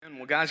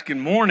Well, guys, good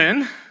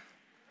morning.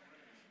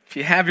 If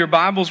you have your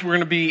Bibles, we're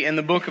going to be in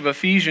the book of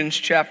Ephesians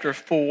chapter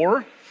 4.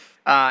 And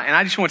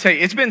I just want to tell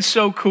you, it's been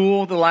so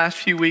cool the last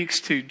few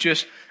weeks to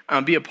just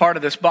be a part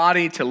of this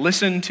body, to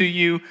listen to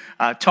you,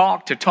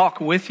 to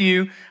talk with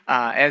you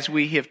as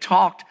we have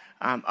talked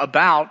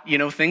about,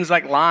 things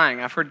like lying.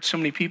 I've heard so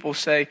many people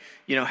say,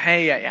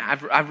 hey,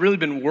 I've really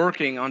been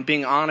working on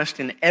being honest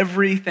in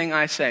everything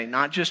I say,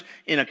 not just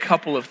in a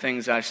couple of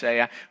things I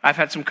say. I've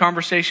had some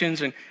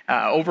conversations and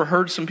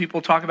overheard some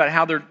people talk about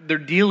how they're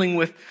dealing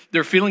with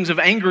their feelings of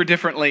anger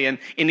differently, and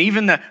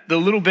even the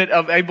little bit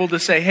of able to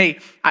say, hey,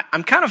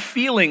 I'm kind of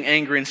feeling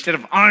angry instead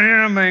of I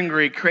am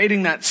angry,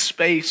 creating that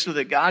space so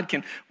that God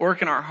can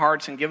work in our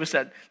hearts and give us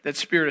that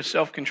spirit of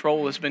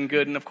self-control has been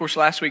good. And of course,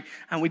 last week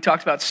we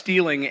talked about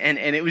stealing, and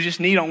it was just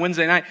neat on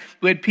Wednesday night.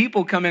 We had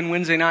people come in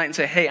Wednesday night and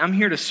say, hey, I'm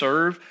here to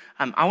serve.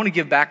 I want to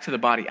give back to the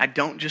body. I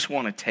don't just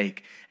want to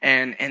take.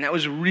 And that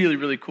was really,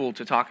 really cool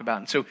to talk about.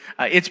 And so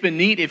it's been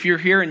neat. If you're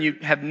here and you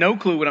have no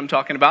clue what I'm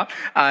talking about,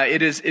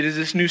 it is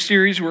this new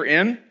series we're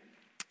in.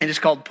 And it's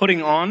called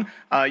Putting On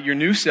Your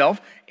New Self.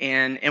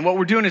 And what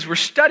we're doing is we're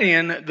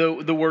studying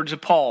the words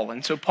of Paul.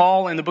 And so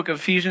Paul in the book of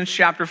Ephesians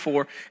chapter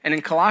 4 and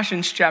in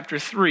Colossians chapter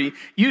 3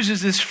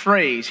 uses this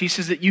phrase. He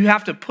says that you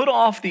have to put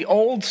off the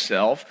old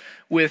self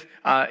with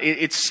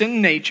its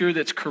sin nature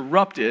that's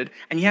corrupted,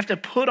 and you have to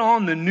put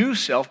on the new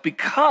self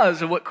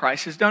because of what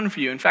Christ has done for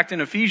you. In fact, in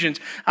Ephesians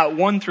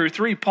 1 through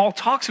 3, Paul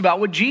talks about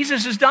what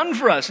Jesus has done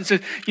for us. It says,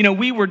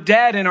 we were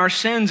dead in our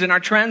sins and our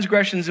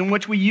transgressions in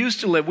which we used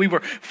to live. We were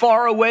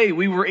far away.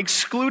 We were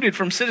excluded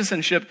from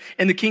citizenship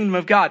in the kingdom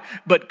of God.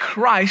 But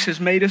Christ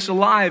has made us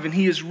alive, and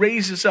he has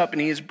raised us up,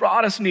 and he has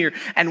brought us near,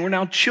 and we're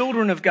now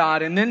children of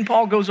God. And then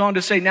Paul goes on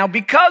to say, now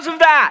because of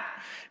that,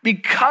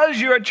 because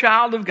you're a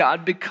child of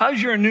God, because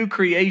you're a new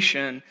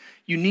creation,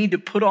 you need to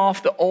put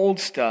off the old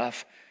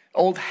stuff,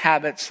 old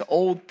habits, the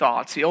old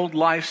thoughts, the old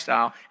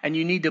lifestyle, and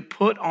you need to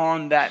put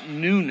on that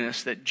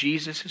newness that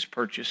Jesus has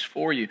purchased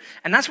for you.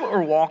 And that's what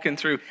we're walking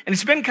through. And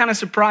it's been kind of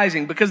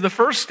surprising because the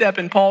first step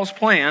in Paul's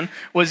plan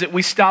was that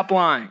we stop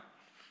lying,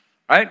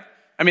 right?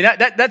 I mean,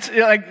 that's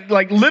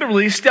like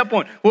literally step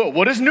one. Well,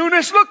 what does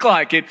newness look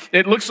like?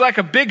 It looks like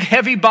a big,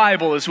 heavy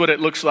Bible is what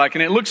it looks like.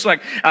 And it looks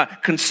like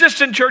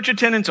consistent church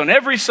attendance on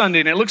every Sunday.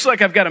 And it looks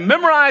like I've got to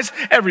memorize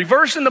every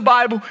verse in the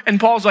Bible. And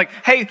Paul's like,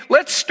 hey,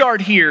 let's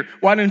start here.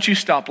 Why don't you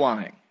stop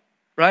lying?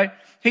 Right?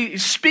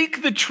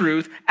 Speak the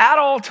truth at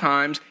all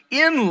times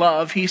in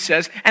love, he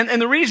says.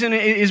 And the reason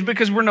is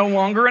because we're no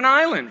longer an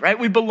island, right?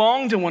 We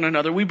belong to one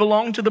another. We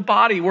belong to the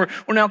body. We're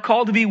now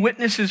called to be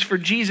witnesses for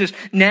Jesus.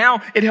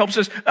 Now it helps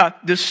us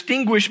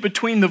distinguish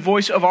between the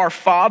voice of our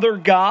Father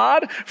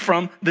God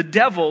from the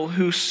devil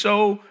who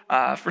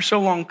for so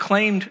long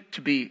claimed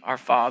to be our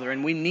Father.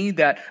 And we need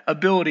that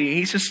ability.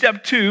 He says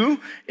step 2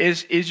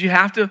 is you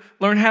have to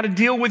learn how to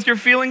deal with your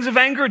feelings of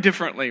anger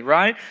differently,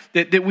 right?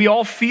 That we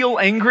all feel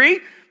angry,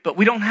 but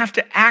we don't have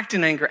to act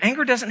in anger.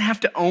 Anger doesn't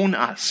have to own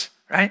us,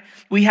 right?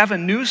 We have a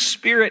new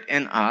spirit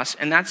in us,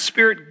 and that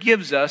spirit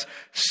gives us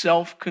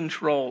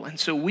self-control. And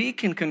so we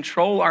can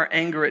control our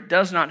anger. It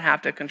does not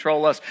have to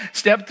control us.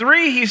 Step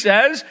 3, he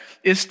says,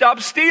 is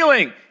stop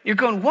stealing. You're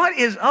going, what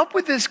is up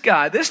with this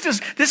guy? This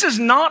is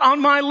not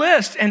on my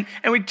list. And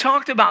we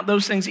talked about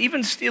those things,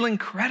 even stealing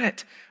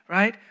credit,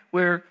 right?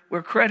 Where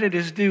credit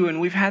is due,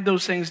 and we've had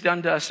those things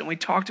done to us, and we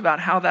talked about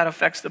how that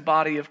affects the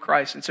body of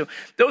Christ. And so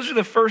those are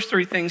the first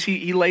 3 things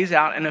he lays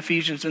out in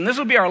Ephesians, and this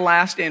will be our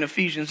last day in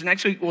Ephesians.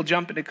 Next week we'll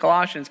jump into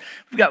Colossians.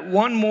 We've got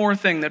one more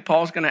thing that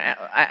Paul's going to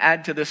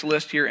add to this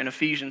list here in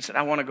Ephesians that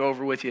I want to go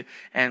over with you,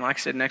 and like I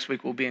said, next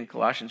week we'll be in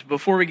Colossians.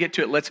 Before we get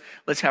to it,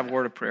 let's have a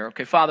word of prayer.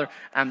 Okay, Father,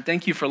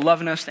 thank you for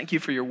loving us. Thank you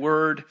for your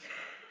word.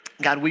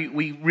 God,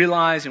 we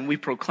realize and we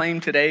proclaim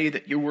today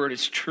that your word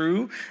is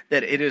true,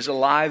 that it is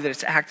alive, that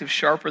it's active,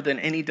 sharper than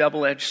any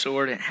double-edged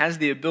sword. It has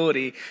the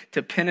ability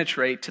to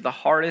penetrate to the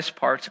hardest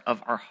parts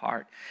of our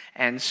heart.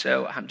 And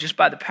so just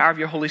by the power of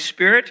your Holy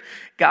Spirit,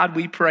 God,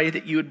 we pray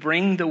that you would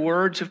bring the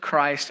words of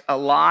Christ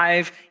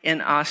alive in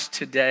us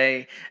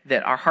today,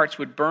 that our hearts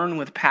would burn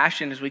with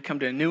passion as we come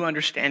to a new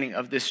understanding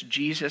of this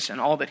Jesus and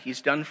all that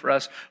he's done for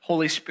us.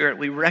 Holy Spirit,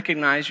 we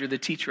recognize you're the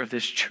teacher of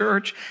this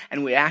church,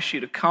 and we ask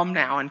you to come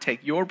now and take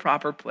your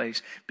proper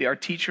place, be our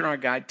teacher and our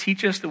guide.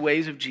 Teach us the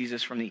ways of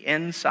Jesus from the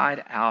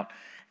inside out.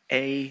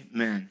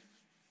 Amen.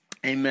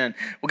 Amen.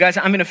 Well, guys,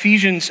 I'm in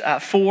Ephesians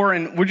 4,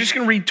 and we're just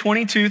going to read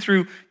 22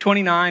 through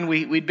 29.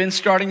 We'd been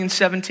starting in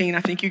 17. I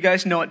think you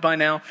guys know it by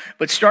now.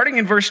 But starting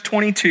in verse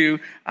 22,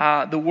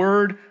 the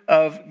Word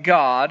of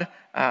God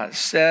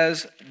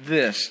says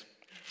this.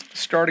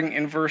 Starting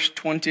in verse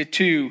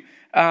 22,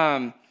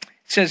 it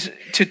says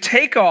to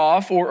take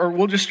off, or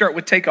we'll just start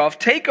with take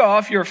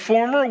off your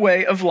former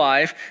way of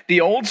life,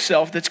 the old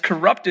self that's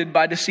corrupted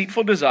by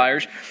deceitful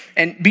desires,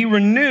 and be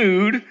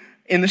renewed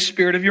in the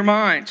spirit of your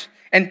minds.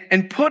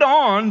 And put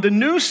on the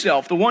new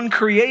self, the one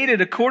created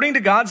according to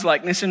God's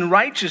likeness in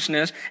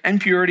righteousness and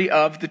purity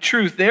of the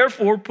truth.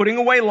 Therefore, putting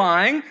away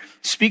lying,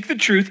 speak the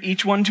truth,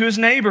 each one to his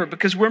neighbor,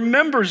 because we're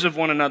members of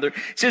one another.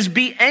 It says,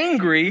 be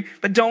angry,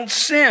 but don't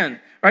sin.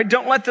 right?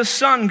 Don't let the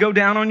sun go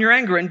down on your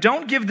anger, and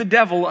don't give the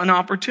devil an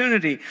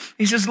opportunity.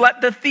 He says,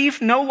 let the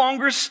thief no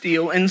longer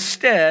steal.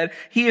 Instead,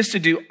 he is to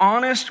do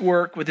honest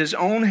work with his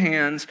own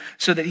hands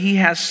so that he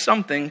has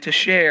something to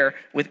share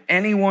with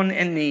anyone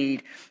in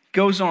need.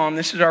 Goes on,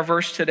 this is our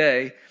verse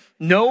today.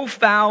 No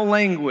foul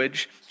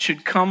language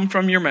should come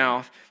from your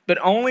mouth, but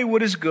only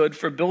what is good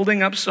for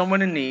building up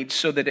someone in need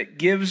so that it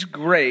gives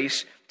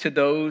grace to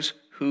those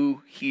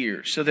who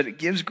hear. So that it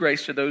gives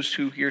grace to those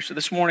who hear. So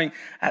this morning,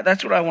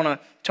 that's what I want to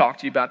talk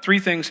to you about. 3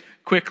 things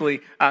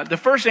quickly. The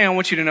first thing I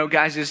want you to know,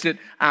 guys, is that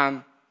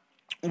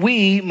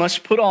we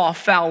must put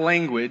off foul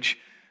language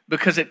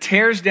because it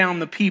tears down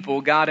the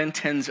people God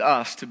intends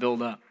us to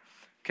build up.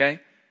 Okay?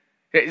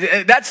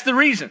 That's the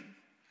reason.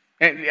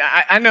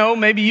 I know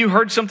maybe you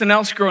heard something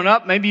else growing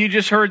up. Maybe you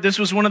just heard this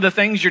was one of the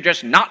things you're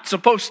just not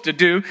supposed to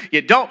do.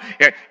 You don't,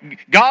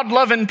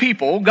 God-loving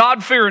people,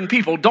 God-fearing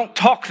people don't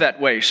talk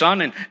that way, son.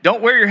 And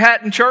don't wear your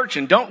hat in church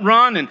and don't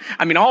run. And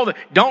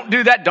don't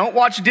do that. Don't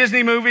watch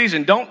Disney movies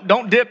and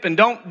don't dip and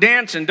don't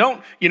dance and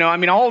don't,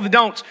 all the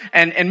don'ts.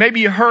 And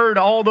maybe you heard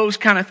all those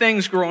kind of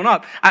things growing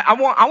up. I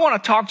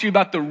want to talk to you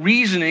about the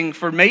reasoning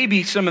for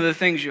maybe some of the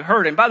things you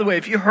heard. And by the way,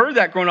 if you heard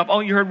that growing up,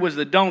 all you heard was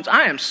the don'ts.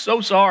 I am so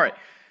sorry.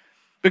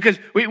 Because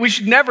we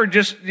should never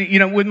just,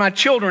 with my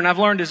children, I've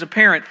learned as a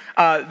parent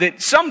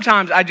that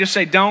sometimes I just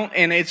say don't,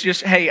 and it's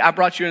just, hey, I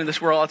brought you into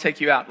this world, I'll take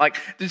you out. Like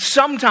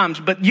sometimes,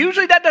 but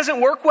usually that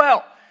doesn't work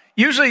well.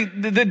 Usually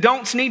the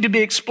don'ts need to be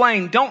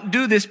explained. Don't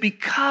do this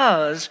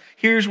because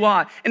here's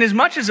why. And as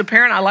much as a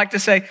parent, I like to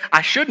say,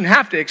 I shouldn't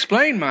have to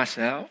explain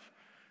myself.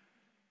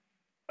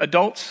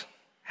 Adults,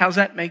 how's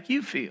that make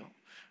you feel,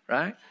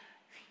 right?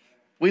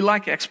 We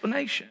like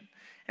explanation.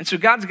 And so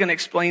God's going to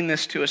explain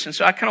this to us. And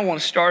so I kind of want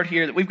to start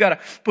here that we've got to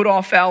put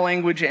off foul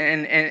language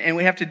and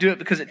we have to do it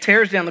because it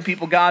tears down the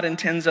people God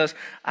intends us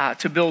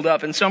to build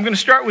up. And so I'm going to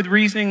start with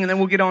reasoning and then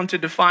we'll get on to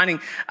defining.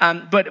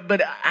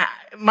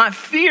 My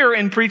fear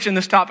in preaching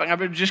this topic,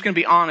 I'm just going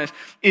to be honest,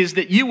 is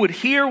that you would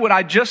hear what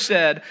I just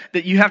said,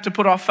 that you have to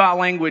put off foul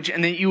language,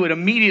 and that you would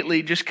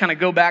immediately just kind of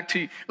go back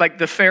to like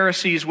the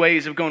Pharisees'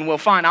 ways of going, well,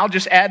 fine, I'll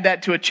just add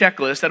that to a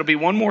checklist. That'll be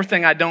one more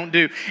thing I don't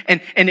do.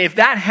 And if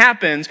that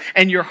happens,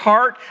 and your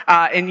heart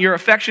and your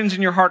affections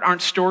in your heart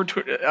aren't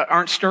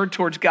stirred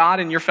towards God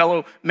and your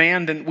fellow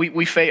man, then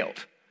we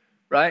failed,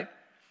 right?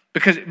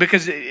 Because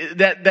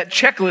that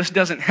checklist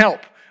doesn't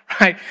help.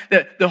 Right?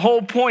 The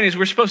whole point is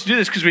we're supposed to do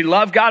this because we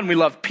love God and we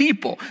love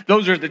people.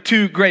 Those are the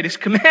 2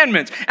 greatest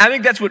commandments. I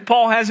think that's what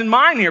Paul has in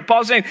mind here.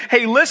 Paul's saying,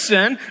 hey,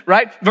 listen,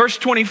 right? Verse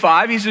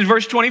 25, he says,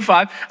 verse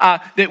 25,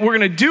 that we're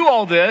going to do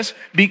all this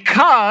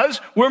because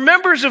we're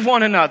members of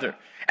one another.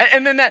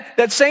 And then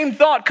that same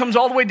thought comes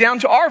all the way down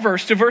to our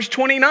verse, to verse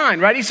 29,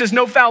 right? He says,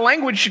 no foul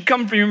language should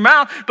come from your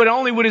mouth, but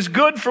only what is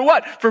good for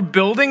what? For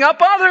building up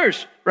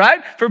others,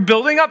 right? For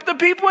building up the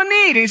people in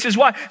need. And he says,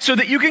 why? So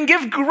that you can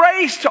give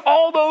grace to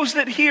all those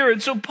that hear.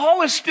 And so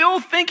Paul is still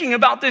thinking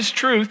about this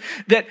truth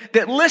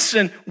that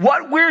listen,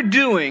 what we're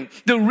doing,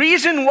 the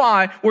reason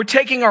why we're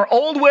taking our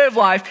old way of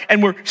life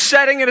and we're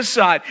setting it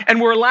aside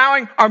and we're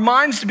allowing our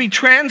minds to be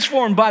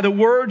transformed by the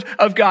word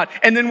of God.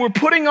 And then we're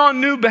putting on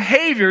new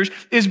behaviors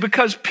is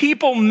because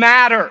people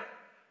matter.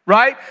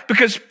 Right?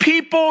 Because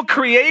people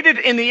created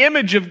in the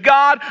image of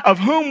God, of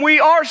whom we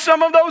are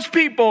some of those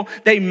people,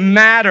 they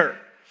matter.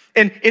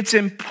 And it's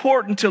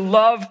important to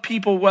love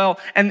people well.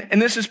 And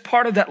this is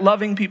part of that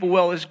loving people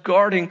well is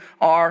guarding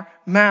our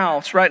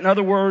mouths, right? In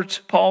other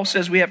words, Paul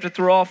says we have to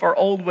throw off our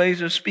old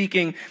ways of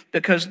speaking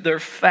because they're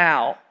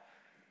foul.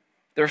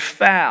 They're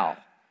foul.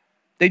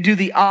 They do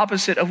the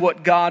opposite of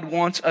what God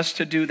wants us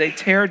to do. They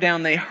tear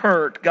down, they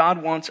hurt.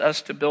 God wants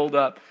us to build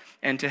up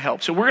and to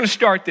help. So we're going to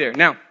start there.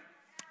 Now,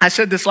 I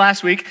said this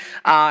last week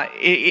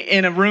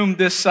in a room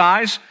this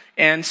size,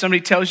 and somebody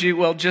tells you,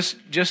 well, just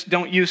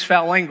don't use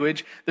foul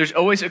language. There's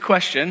always a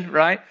question,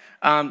 right?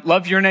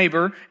 Love your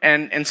neighbor,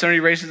 and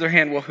somebody raises their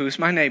hand, well, who's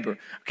my neighbor?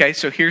 Okay,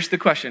 so here's the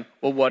question.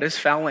 Well, what is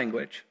foul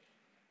language?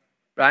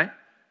 Right?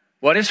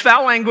 What is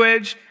foul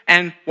language,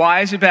 and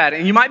why is it bad?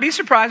 And you might be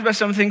surprised by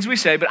some of the things we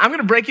say, but I'm going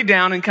to break it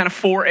down in kind of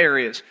 4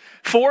 areas.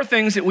 4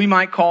 things that we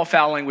might call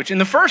foul language.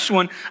 And the first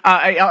one,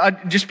 I'll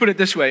just put it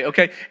this way,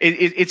 okay?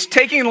 It's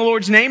taking the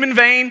Lord's name in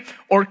vain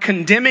or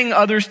condemning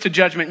others to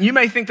judgment. And you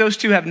may think those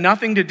 2 have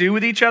nothing to do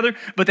with each other,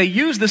 but they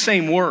use the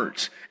same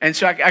words. And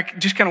so I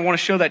just kind of want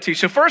to show that to you.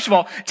 So first of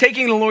all,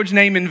 taking the Lord's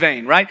name in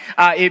vain, right?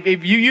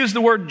 If you use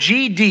the word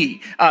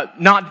GD,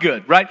 not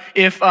good, right?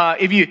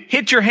 If you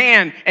hit your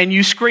hand and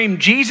you scream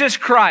Jesus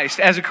Christ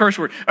as a curse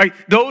word, right?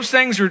 Those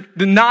things are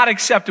not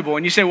acceptable.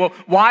 And you say, well,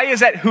 why is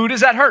that? Who does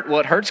that hurt? Well,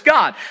 it hurts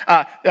God.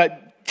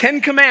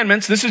 10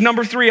 commandments, this is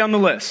number 3 on the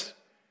list.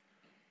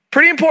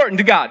 Pretty important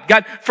to God.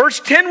 God,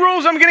 first 10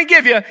 rules I'm going to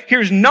give you.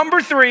 Here's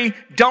number 3.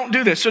 Don't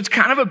do this. So it's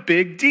kind of a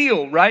big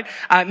deal, right?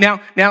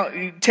 Now,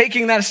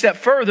 taking that a step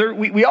further,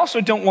 we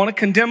also don't want to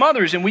condemn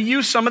others. And we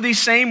use some of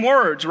these same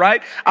words,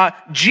 right?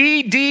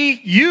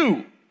 GDU.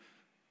 I'm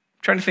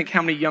trying to think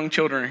how many young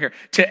children are here.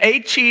 To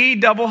HE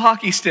double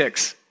hockey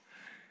sticks.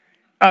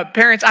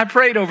 Parents, I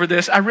prayed over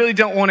this. I really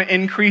don't want to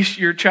increase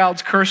your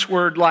child's curse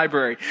word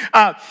library.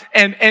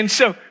 And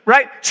so,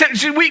 right? So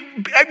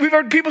we've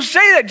heard people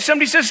say that.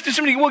 Somebody says to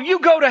somebody, well, you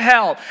go to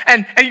hell.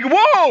 And you go,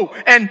 whoa!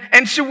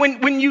 And so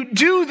when you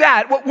do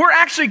that, what we're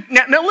actually,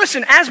 now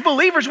listen, as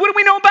believers, what do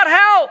we know about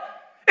hell?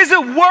 It's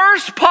the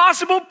worst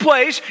possible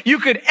place you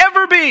could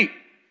ever be.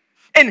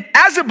 And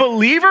as a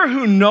believer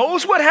who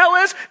knows what hell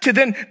is, to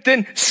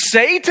then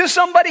say to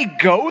somebody,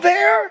 go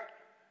there?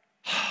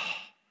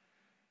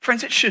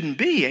 Friends, it shouldn't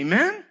be,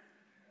 amen?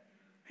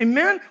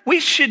 Amen? We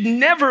should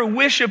never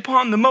wish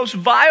upon the most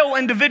vile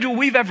individual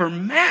we've ever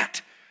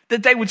met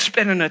that they would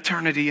spend an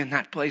eternity in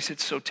that place.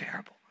 It's so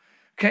terrible.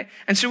 Okay?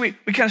 And so we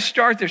kind of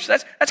start there. So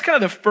that's kind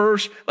of the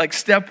first,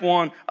 step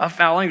one of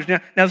foul language.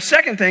 Now the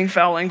second thing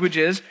foul language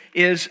is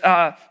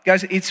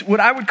guys, it's what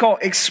I would call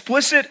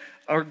explicit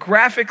or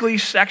graphically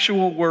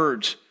sexual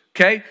words.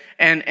 Okay,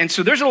 and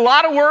so there's a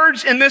lot of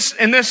words in this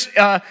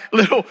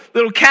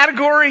little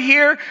category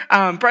here.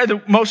 Probably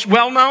the most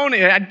well known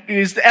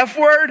is the F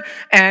word,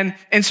 and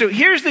so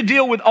here's the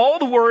deal with all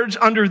the words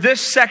under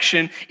this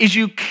section is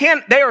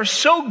they are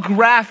so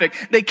graphic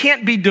they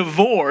can't be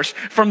divorced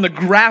from the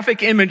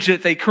graphic image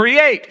that they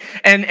create.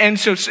 And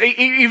so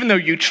even though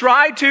you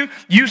try to,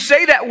 you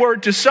say that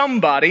word to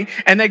somebody,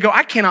 and they go,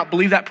 I cannot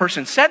believe that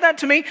person said that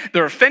to me.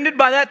 They're offended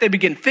by that. They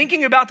begin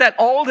thinking about that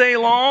all day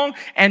long,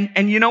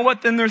 and you know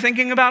what? Then they're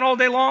thinking about all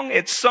day long,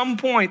 at some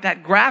point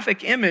that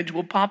graphic image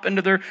will pop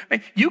into their.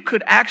 You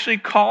could actually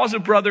cause a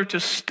brother to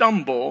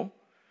stumble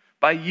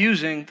by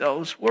using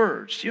those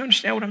words. Do you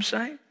understand what I'm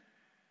saying?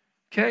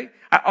 Okay.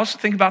 I also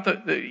think about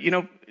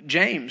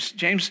James.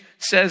 James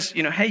says,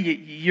 hey,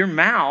 your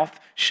mouth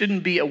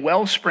shouldn't be a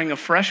wellspring of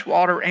fresh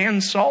water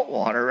and salt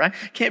water, right?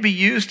 Can't be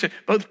used to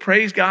both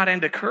praise God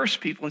and to curse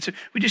people. And so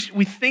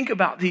we think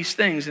about these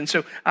things. And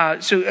so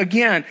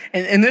again,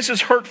 and this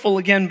is hurtful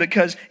again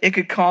because it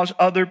could cause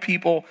other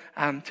people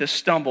to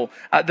stumble.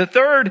 The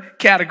third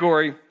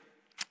category,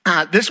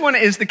 this one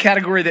is the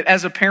category that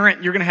as a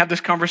parent, you're going to have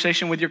this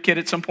conversation with your kid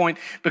at some point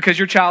because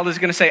your child is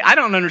going to say, I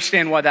don't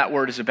understand why that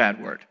word is a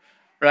bad word,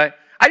 right?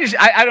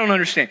 I don't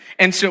understand.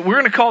 And so we're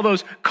going to call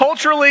those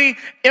culturally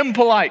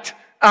impolite.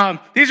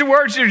 These are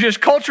words that are just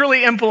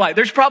culturally impolite.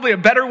 There's probably a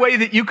better way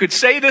that you could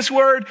say this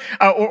word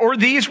or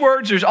these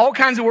words. There's all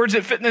kinds of words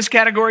that fit in this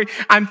category.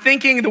 I'm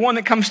thinking the one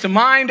that comes to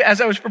mind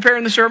as I was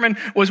preparing the sermon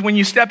was when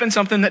you step in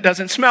something that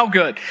doesn't smell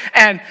good.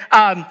 And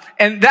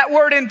that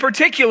word in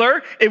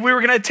particular, if we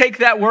were going to take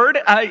that word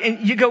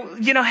and you go,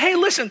 hey,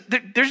 listen,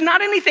 there's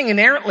not anything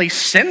inherently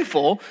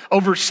sinful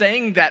over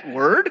saying that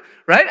word.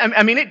 Right?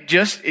 I mean, it's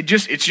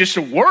just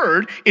a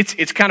word.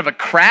 It's kind of a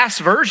crass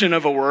version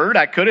of a word.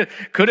 I could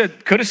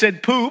have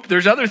said poop.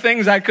 There's other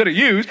things I could have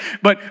used,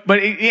 but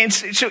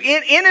so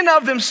in and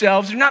of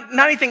themselves, there's not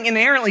anything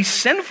inherently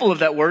sinful of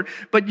that word.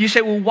 But you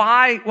say, well,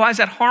 why is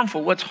that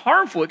harmful? What's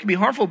harmful? It can be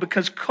harmful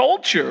because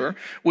culture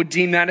would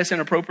deem that as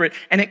inappropriate,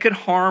 and it could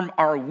harm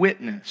our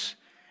witness.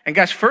 And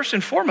guys, first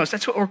and foremost,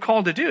 that's what we're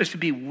called to do, is to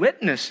be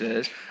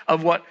witnesses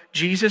of what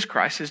Jesus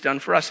Christ has done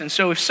for us. And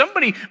so if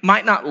somebody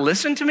might not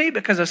listen to me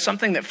because of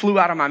something that flew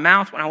out of my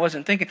mouth when I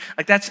wasn't thinking,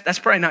 that's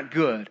probably not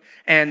good.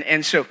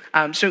 And so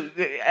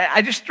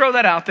I just throw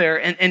that out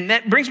there. And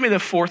that brings me to the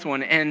fourth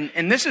one.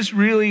 And this is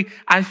really,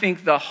 I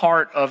think, the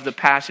heart of the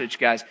passage,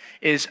 guys,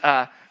 is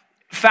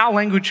foul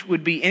language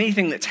would be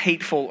anything that's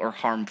hateful or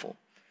harmful.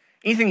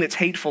 Anything that's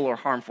hateful or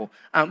harmful.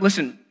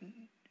 Listen,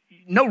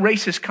 no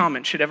racist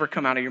comment should ever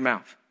come out of your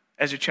mouth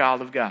as a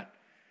child of God.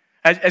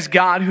 As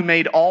God who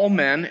made all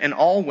men and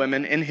all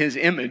women in his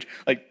image,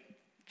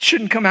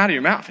 shouldn't come out of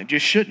your mouth. It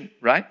just shouldn't,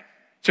 right?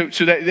 So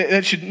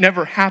that should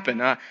never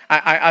happen.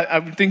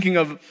 I'm thinking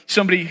of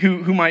somebody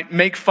who might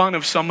make fun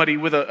of somebody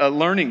with a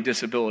learning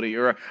disability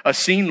or a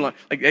scene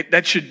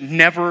that should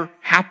never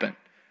happen,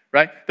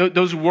 right?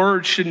 Those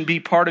words shouldn't be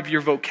part of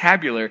your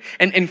vocabulary.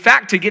 And in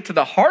fact, to get to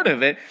the heart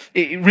of it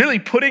really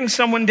putting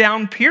someone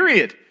down,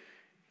 period,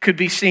 could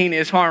be seen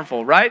as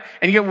harmful, right?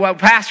 And you go, well,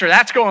 Pastor,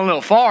 that's going a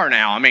little far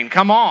now. I mean,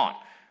 come on.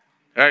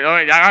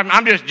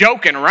 I'm just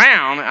joking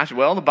around. I said,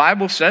 well, the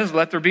Bible says,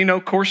 let there be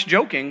no coarse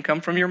joking come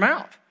from your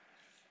mouth.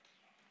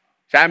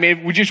 So, I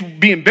mean, we're just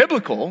being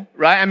biblical,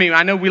 right? I mean,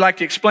 I know we like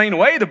to explain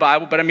away the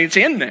Bible, but I mean, it's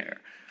in there.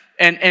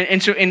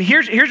 And so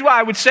here's why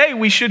I would say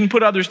we shouldn't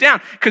put others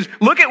down. Because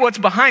look at what's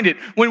behind it.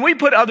 When we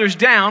put others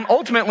down,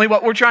 ultimately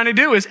what we're trying to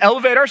do is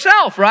elevate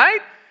ourselves,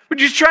 right? We're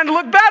just trying to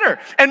look better.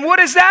 And what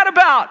is that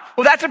about?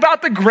 Well, that's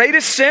about the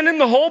greatest sin in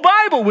the whole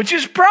Bible, which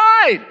is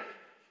pride.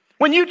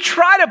 When you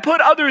try to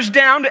put others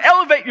down to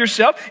elevate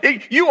yourself,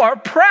 you are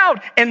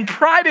proud. And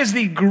pride is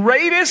the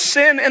greatest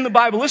sin in the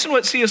Bible. Listen to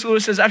what C.S.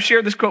 Lewis says. I've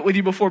shared this quote with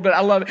you before, but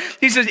I love it.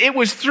 He says, it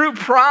was through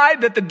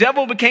pride that the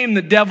devil became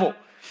the devil.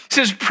 He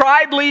says,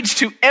 pride leads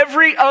to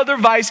every other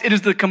vice. It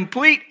is the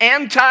complete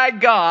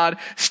anti-God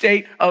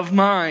state of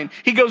mind.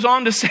 He goes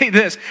on to say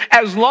this,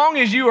 as long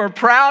as you are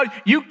proud,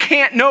 you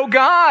can't know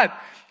God.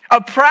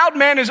 A proud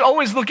man is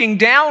always looking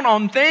down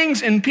on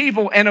things and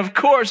people. And of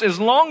course, as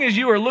long as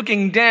you are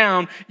looking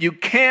down, you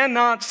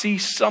cannot see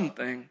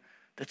something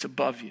that's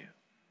above you.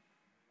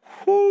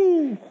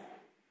 Whew.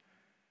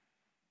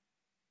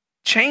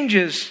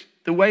 changes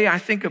the way I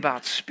think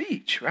about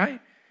speech, right?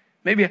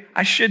 Maybe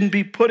I shouldn't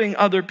be putting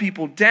other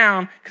people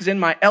down because in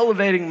my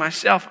elevating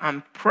myself,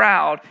 I'm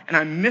proud and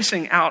I'm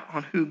missing out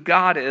on who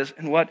God is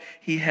and what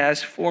he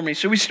has for me.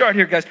 So we start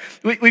here, guys.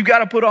 We've got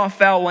to put off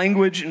foul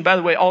language. And by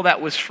the way, all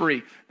that was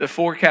free. The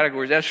 4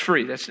 categories, that's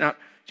free. That's not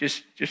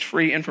just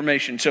free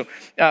information. So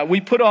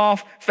we put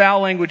off foul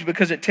language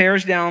because it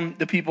tears down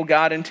the people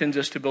God intends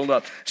us to build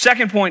up.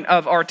 Second point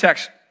of our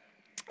text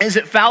is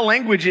that foul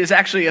language is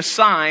actually a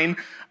sign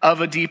of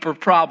a deeper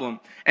problem.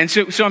 And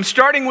so I'm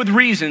starting with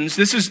reasons.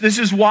 This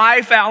is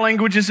why foul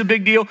language is a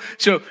big deal.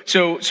 So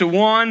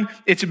one,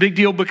 it's a big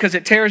deal because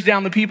it tears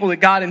down the people that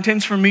God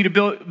intends for me to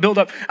build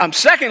up.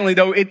 Secondly,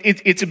 though,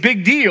 it's a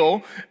big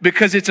deal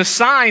because it's a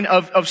sign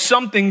of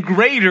something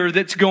greater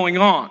that's going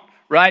on,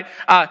 right?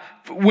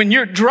 When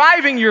you're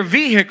driving your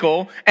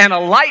vehicle and a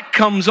light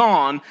comes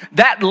on,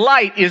 that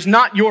light is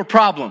not your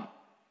problem.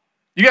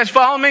 You guys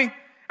follow me?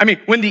 I mean,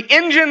 when the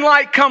engine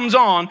light comes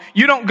on,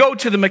 you don't go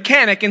to the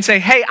mechanic and say,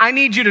 hey, I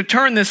need you to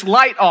turn this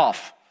light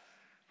off,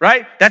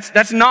 right?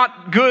 That's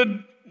not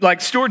good,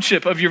 like,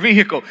 stewardship of your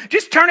vehicle.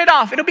 Just turn it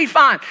off. It'll be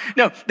fine.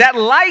 No, that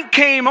light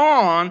came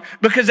on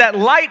because that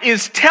light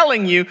is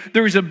telling you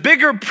there's a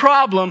bigger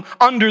problem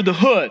under the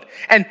hood.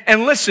 And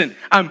listen,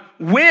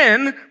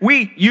 when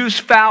we use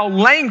foul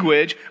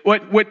language,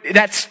 what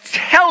that's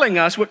telling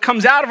us, what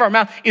comes out of our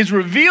mouth is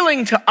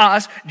revealing to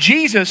us,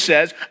 Jesus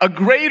says, a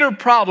greater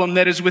problem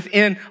that is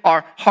within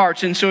our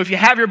hearts. And so if you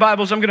have your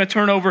Bibles, I'm going to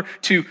turn over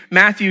to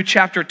Matthew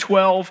chapter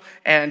 12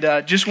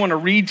 and just want to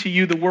read to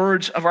you the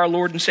words of our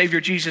Lord and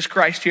Savior Jesus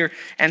Christ here.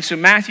 And so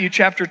Matthew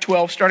chapter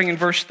 12, starting in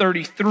verse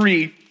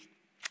 33,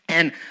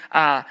 and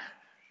our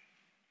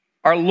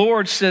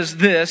Lord says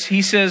this.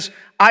 He says,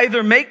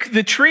 either make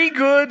the tree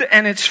good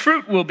and its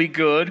fruit will be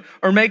good,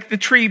 or make the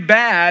tree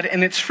bad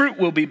and its fruit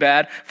will be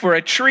bad, for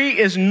a tree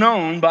is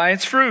known by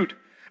its fruit.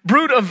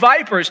 Brood of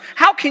vipers,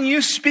 how can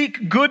you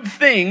speak good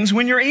things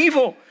when you're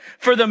evil?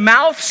 For the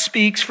mouth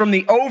speaks from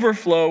the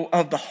overflow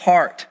of the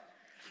heart.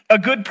 A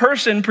good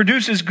person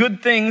produces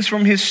good things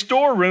from his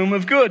storeroom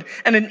of good,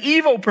 and an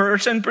evil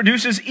person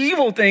produces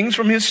evil things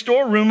from his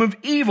storeroom of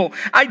evil.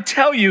 I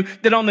tell you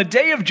that on the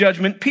day of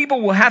judgment, people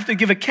will have to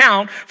give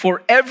account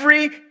for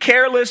every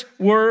careless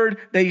word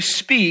they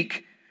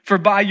speak, for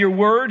by your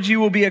words you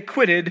will be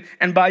acquitted,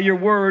 and by your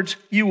words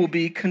you will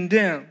be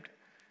condemned.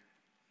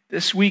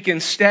 This week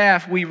in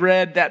staff, we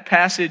read that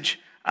passage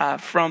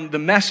from the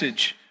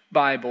Message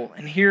Bible,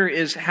 and here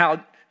is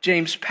how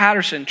James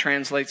Patterson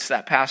translates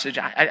that passage.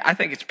 I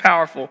think it's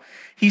powerful.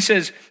 He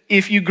says,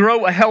 if you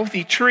grow a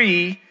healthy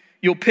tree,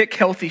 you'll pick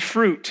healthy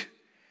fruit.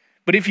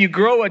 But if you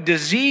grow a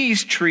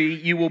diseased tree,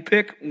 you will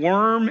pick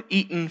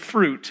worm-eaten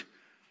fruit.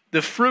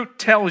 The fruit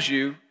tells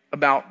you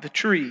about the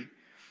tree.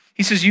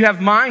 He says, you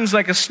have minds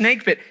like a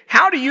snake pit.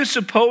 How do you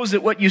suppose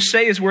that what you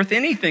say is worth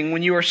anything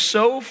when you are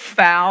so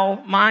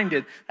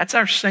foul-minded? That's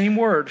our same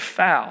word,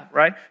 foul,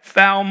 right?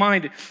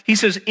 Foul-minded. He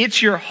says,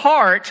 it's your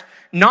heart,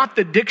 not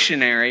the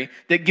dictionary,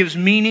 that gives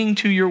meaning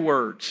to your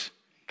words.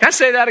 Can I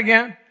say that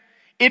again?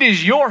 It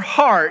is your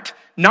heart,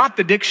 not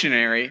the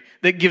dictionary,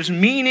 that gives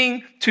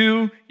meaning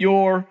to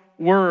your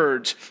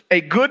words. A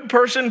good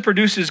person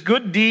produces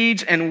good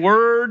deeds and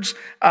words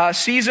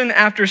season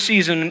after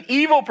season. An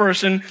evil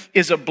person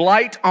is a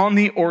blight on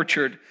the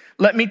orchard.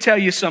 Let me tell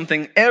you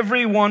something.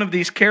 Every one of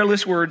these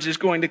careless words is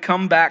going to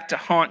come back to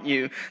haunt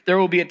you. There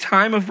will be a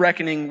time of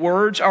reckoning.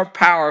 Words are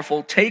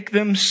powerful. Take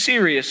them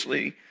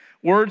seriously.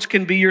 Words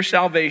can be your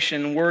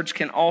salvation. Words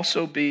can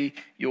also be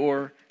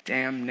your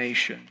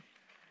damnation.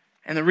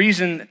 And the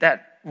reason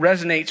that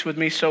resonates with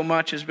me so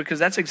much is because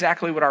that's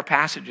exactly what our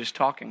passage is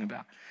talking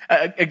about.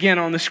 Again,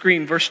 on the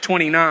screen, verse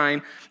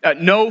 29,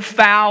 no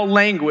foul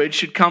language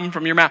should come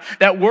from your mouth.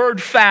 That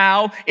word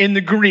foul in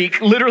the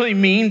Greek literally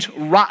means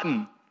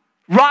rotten.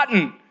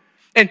 Rotten.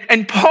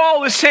 And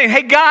Paul is saying,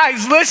 hey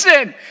guys,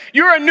 listen,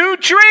 you're a new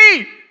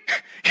tree.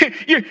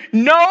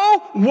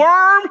 No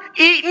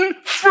worm-eaten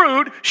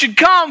fruit should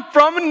come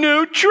from a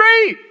new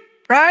tree,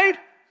 right?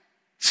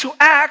 So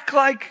act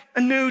like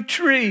a new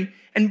tree.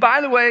 And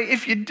by the way,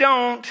 if you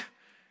don't,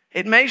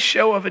 it may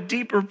show of a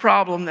deeper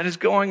problem that is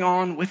going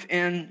on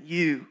within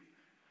you.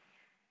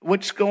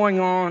 What's going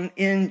on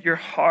in your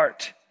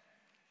heart.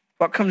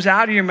 What comes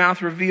out of your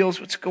mouth reveals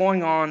what's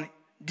going on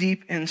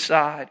deep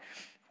inside.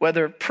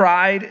 Whether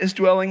pride is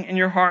dwelling in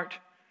your heart,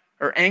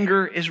 or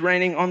anger is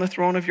reigning on the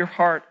throne of your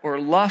heart, or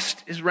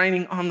lust is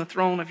reigning on the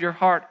throne of your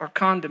heart, or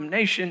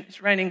condemnation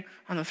is reigning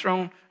on the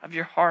throne of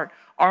your heart.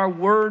 Our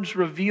words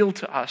reveal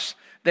to us.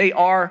 They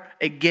are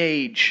a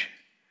gauge,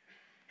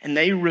 and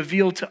they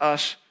reveal to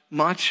us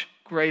much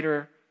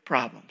greater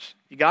problems.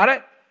 You got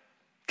it?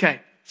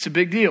 Okay, it's a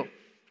big deal.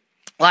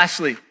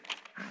 Lastly,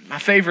 my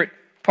favorite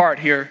part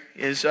here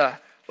is,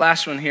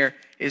 last one here,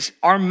 is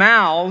our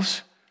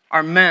mouths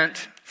are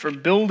meant for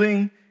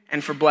building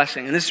and for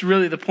blessing. And this is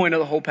really the point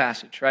of the whole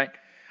passage, right?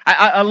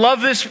 I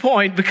love this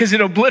point because it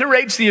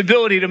obliterates the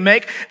ability to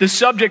make the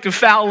subject of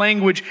foul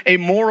language a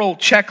moral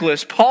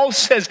checklist. Paul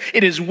says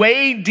it is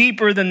way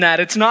deeper than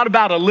that. It's not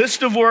about a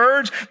list of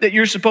words that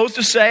you're supposed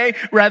to say.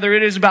 Rather,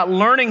 it is about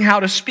learning how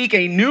to speak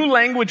a new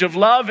language of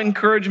love,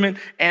 encouragement,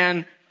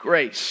 and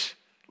grace.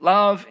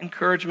 Love,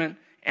 encouragement,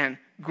 and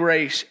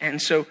grace.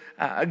 And so,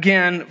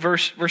 again,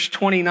 verse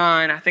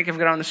 29, I think I've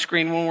got it on the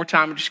screen one more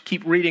time. I'll just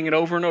keep reading it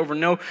over and over.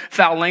 No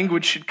foul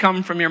language should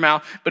come from your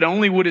mouth, but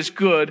only what is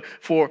good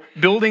for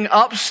building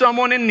up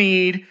someone in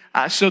need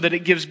so that it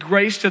gives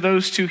grace to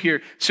those two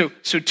here. So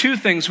two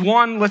things.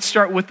 One, let's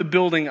start with the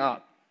building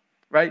up,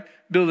 right?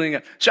 Building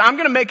up. So I'm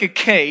going to make a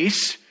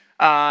case,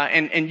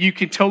 and you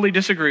can totally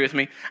disagree with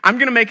me. I'm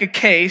going to make a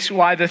case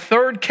why the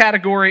third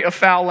category of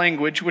foul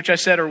language, which I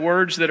said are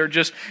words that are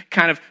just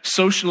kind of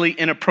socially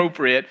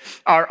inappropriate,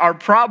 are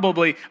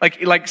probably,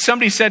 like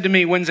somebody said to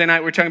me Wednesday night,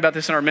 we were talking about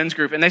this in our men's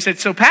group, and they said,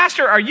 so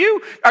Pastor, are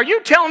you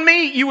telling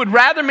me you would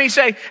rather me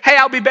say, hey,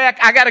 I'll be back,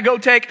 I got to go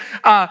take,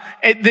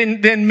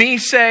 than me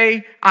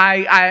say,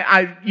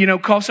 I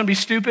call somebody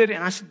stupid?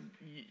 And I said,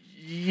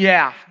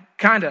 yeah,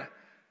 kind of.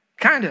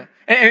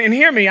 And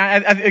hear me,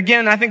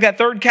 I think that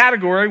third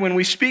category, when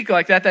we speak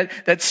like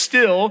that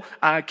still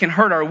can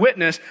hurt our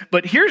witness.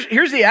 But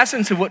here's the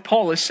essence of what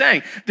Paul is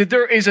saying, that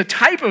there is a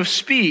type of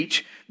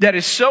speech that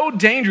is so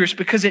dangerous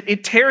because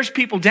it tears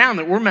people down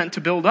that we're meant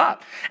to build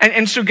up.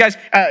 And so, guys,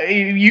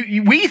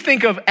 we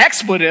think of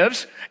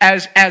expletives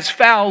as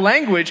foul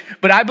language,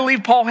 but I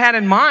believe Paul had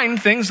in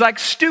mind things like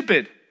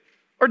stupid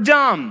or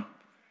dumb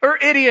or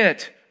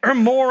idiot or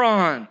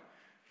moron.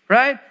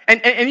 Right?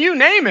 And you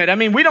name it. I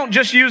mean, we don't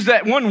just use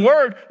that one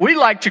word. We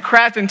like to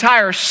craft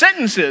entire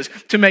sentences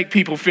to make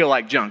people feel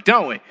like junk,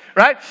 don't we?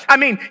 Right? I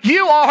mean,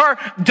 you are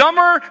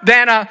dumber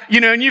than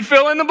and you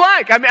fill in the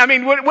blank. I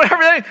mean,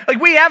 whatever that is.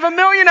 Like, we have a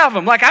million of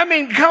them. Like, I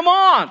mean, come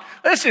on.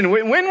 Listen,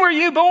 when were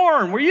you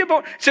born? Were you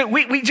born? So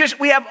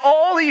we have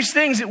all these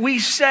things that we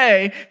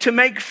say to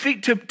make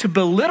to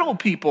belittle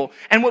people.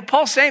 And what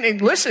Paul's saying,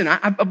 and listen,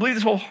 I believe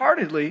this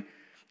wholeheartedly.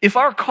 If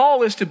our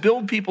call is to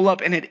build people up,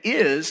 and it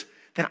is,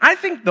 then I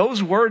think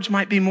those words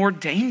might be more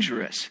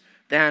dangerous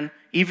than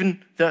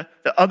even the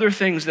other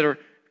things that are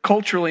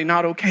culturally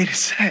not okay to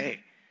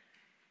say.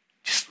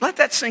 Just let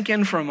that sink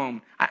in for a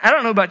moment. I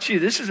don't know about you.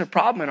 This is a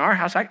problem in our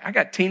house. I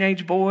got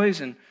teenage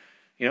boys and,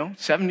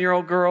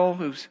 7-year-old girl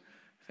I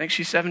think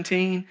she's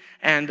 17,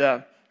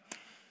 and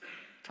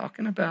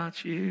talking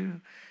about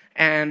you.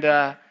 And,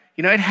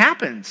 it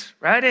happens,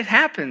 right? It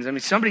happens. I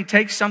mean, somebody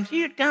takes something,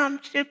 you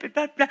dumb, stupid,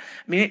 blah, blah. I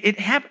mean, it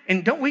happens.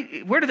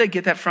 And where do they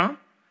get that from?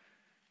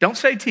 Don't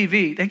say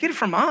TV. They get it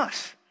from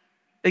us.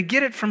 They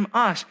get it from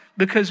us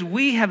because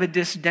we have a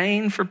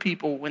disdain for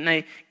people when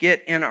they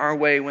get in our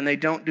way, when they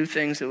don't do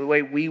things the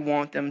way we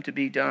want them to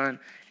be done.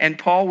 And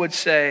Paul would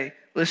say,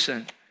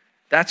 listen,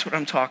 that's what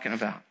I'm talking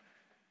about.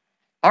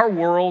 Our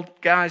world,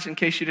 guys, in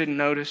case you didn't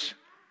notice,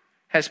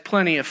 has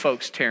plenty of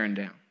folks tearing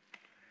down.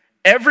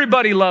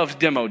 Everybody loves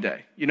demo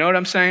day. You know what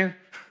I'm saying?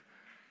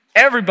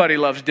 Everybody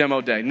loves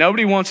demo day.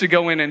 Nobody wants to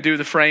go in and do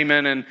the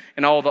framing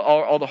and all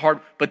the hard,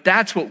 but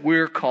that's what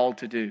we're called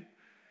to do.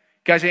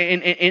 Guys,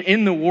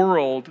 in the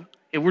world,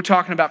 if we're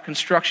talking about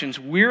constructions,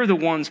 we're the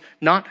ones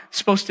not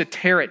supposed to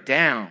tear it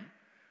down.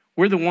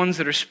 We're the ones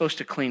that are supposed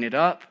to clean it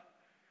up.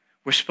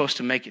 We're supposed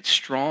to make it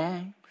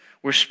strong.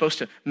 We're supposed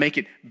to make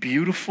it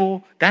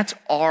beautiful. That's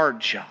our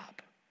job.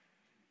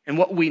 And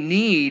what we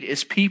need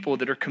is people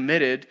that are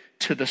committed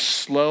to the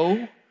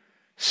slow,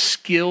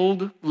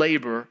 skilled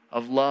labor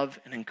of love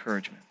and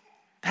encouragement.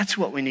 That's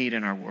what we need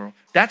in our world.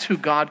 That's who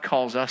God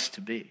calls us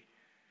to be.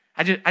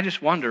 I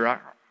just wonder,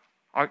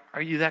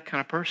 are you that kind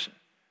of person?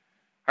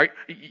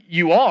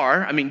 You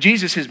are. I mean,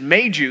 Jesus has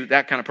made you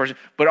that kind of person,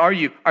 but are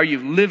you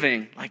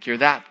living like you're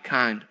that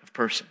kind of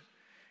person?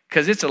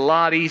 Because it's a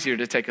lot easier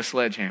to take a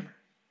sledgehammer.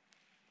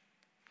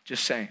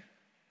 Just saying.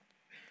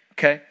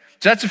 Okay?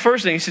 So that's the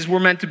first thing. He says we're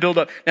meant to build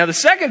up. Now the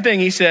second thing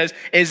he says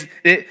is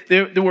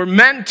that we're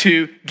meant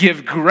to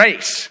give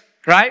grace,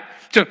 right?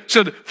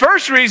 So the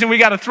first reason we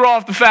got to throw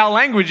off the foul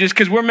language is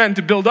because we're meant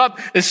to build up.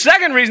 The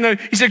second reason, though,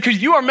 he said,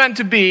 because you are meant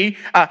to be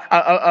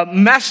a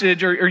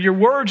message, or your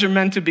words are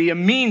meant to be a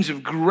means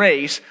of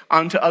grace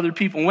unto other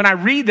people. When I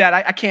read that,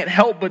 I can't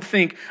help but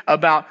think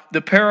about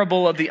the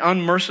parable of the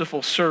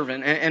unmerciful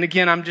servant. And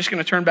again, I'm just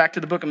going to turn back to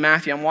the book of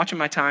Matthew. I'm watching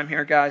my time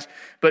here, guys.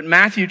 But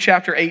Matthew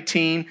chapter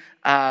 18,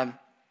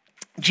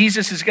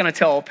 Jesus is going to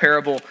tell a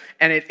parable,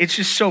 and it's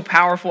just so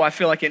powerful. I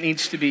feel like it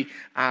needs to be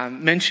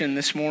mentioned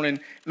this morning.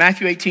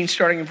 Matthew 18,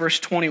 starting in verse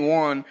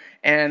 21,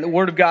 and the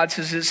Word of God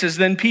says,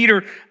 Then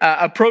Peter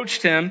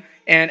approached him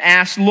and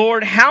asked,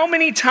 Lord, how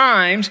many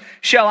times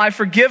shall I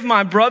forgive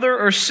my brother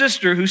or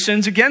sister who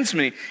sins against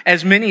me?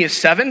 As many as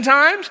 7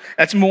 times?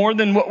 That's more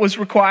than what was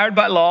required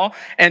by law.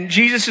 And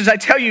Jesus says, I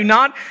tell you,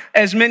 not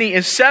as many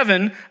as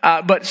 7,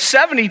 but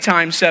 70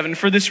 times 7.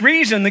 For this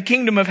reason, the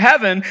kingdom of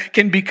heaven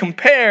can be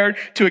compared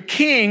to a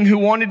king who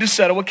wanted to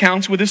settle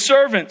accounts with his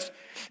servants.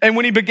 And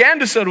when he began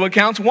to settle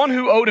accounts, one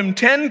who owed him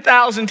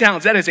 10,000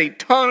 talents, that is a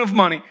ton of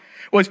money,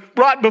 was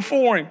brought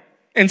before him.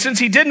 And since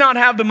he did not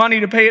have the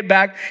money to pay it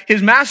back,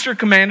 his master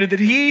commanded that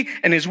he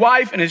and his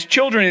wife and his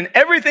children and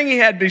everything he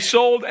had be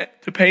sold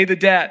to pay the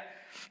debt.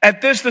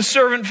 At this, the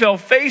servant fell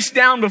face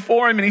down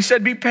before him, and he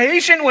said, "Be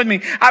patient with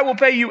me. I will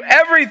pay you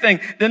everything."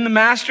 Then the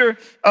master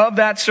of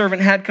that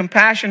servant had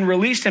compassion,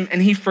 released him,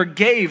 and he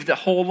forgave the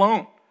whole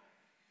loan.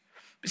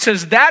 It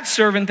says that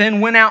servant then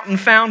went out and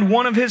found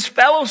one of his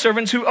fellow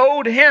servants who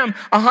owed him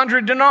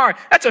 100 denarii.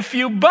 That's a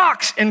few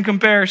bucks in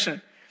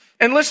comparison.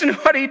 And listen to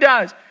what he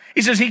does.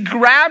 He says he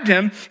grabbed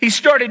him, he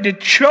started to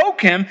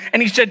choke him,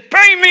 and he said,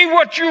 "Pay me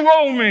what you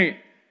owe me."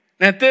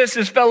 And at this,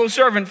 his fellow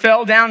servant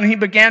fell down and he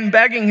began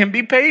begging him,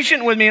 "Be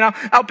patient with me and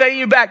I'll pay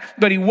you back."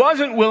 But he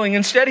wasn't willing.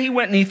 Instead, he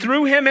went and he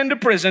threw him into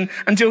prison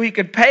until he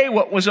could pay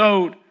what was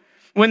owed.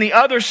 When the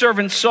other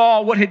servants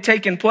saw what had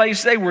taken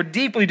place, they were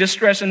deeply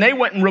distressed, and they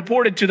went and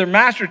reported to their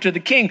master, to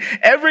the king,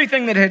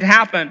 everything that had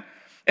happened.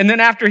 And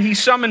then after he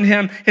summoned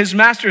him, his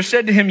master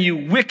said to him, "You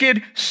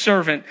wicked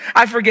servant,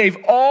 I forgave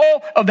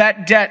all of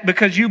that debt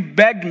because you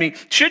begged me.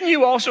 Shouldn't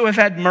you also have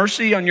had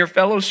mercy on your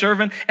fellow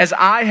servant as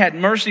I had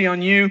mercy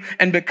on you?"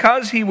 And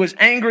because he was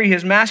angry,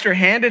 his master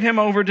handed him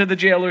over to the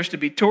jailers to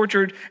be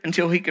tortured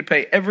until he could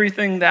pay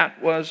everything that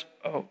was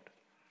owed.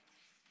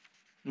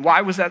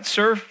 Why was that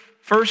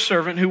first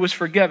servant who was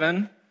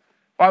forgiven,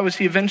 why was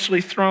he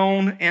eventually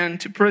thrown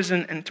into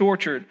prison and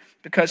tortured?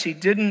 Because he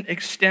didn't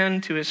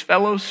extend to his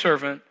fellow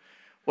servant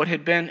what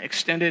had been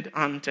extended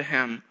unto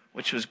him,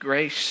 which was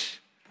grace,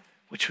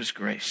 which was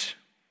grace.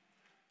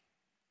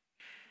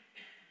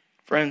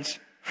 Friends,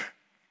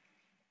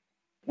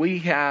 we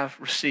have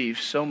received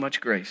so much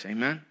grace.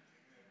 Amen?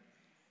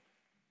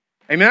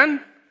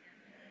 Amen?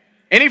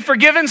 Any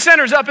forgiven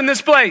sinners up in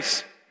this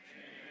place?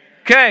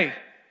 Okay.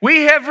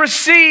 We have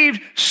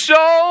received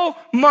so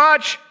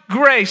much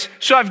grace.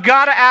 So I've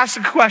got to ask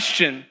the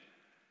question,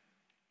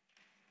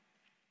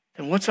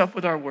 then what's up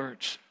with our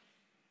words?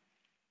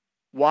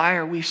 Why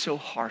are we so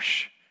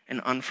harsh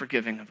and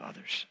unforgiving of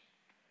others?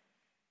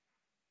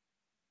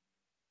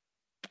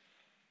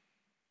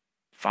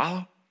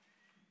 Follow?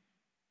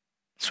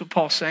 That's what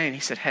Paul's saying. He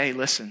said, hey,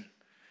 listen,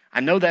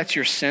 I know that's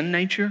your sin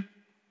nature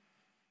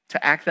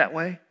to act that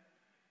way,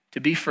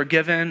 to be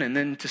forgiven and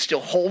then to still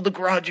hold the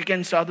grudge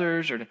against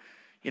others or to,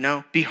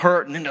 be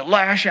hurt and then to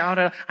lash out.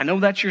 I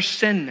know that's your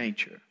sin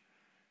nature.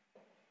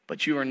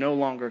 But you are no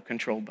longer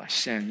controlled by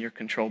sin. You're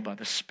controlled by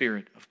the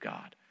Spirit of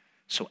God.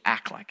 So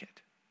act like it.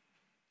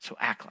 So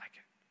act like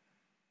it.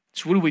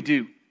 So what do we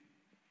do?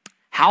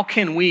 How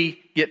can we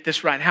get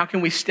this right? How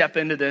can we step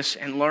into this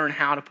and learn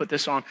how to put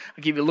this on?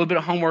 I'll give you a little bit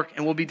of homework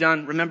and we'll be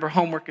done. Remember,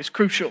 homework is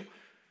crucial.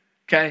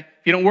 Okay?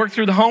 If you don't work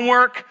through the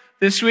homework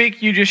this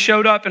week, you just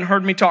showed up and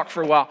heard me talk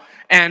for a while.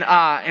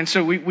 And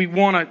so we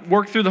want to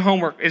work through the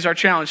homework is our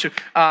challenge.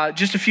 So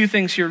just a few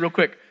things here real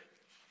quick.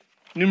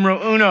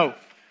 Numero uno.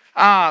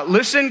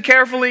 Listen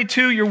carefully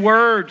to your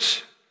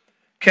words.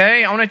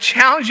 Okay? I want to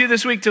challenge you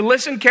this week to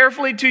listen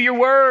carefully to your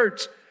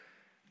words.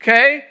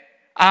 Okay?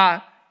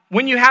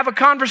 When you have a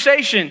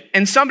conversation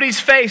and somebody's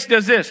face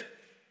does this.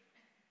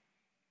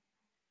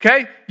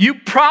 Okay? You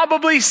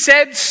probably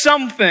said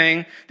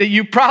something that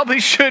you probably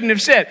shouldn't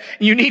have said.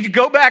 You need to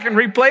go back and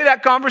replay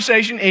that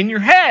conversation in your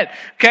head.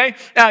 Okay?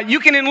 You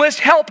can enlist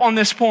help on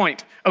this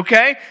point.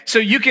 Okay? So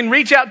you can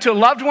reach out to a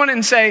loved one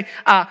and say,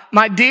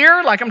 my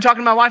dear, like I'm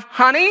talking to my wife,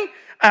 honey,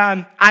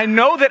 I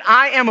know that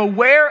I am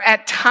aware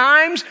at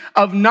times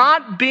of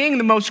not being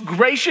the most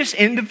gracious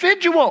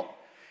individual.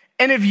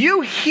 And if you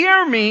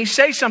hear me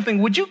say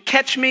something, would you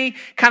catch me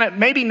kind of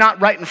maybe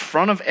not right in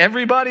front of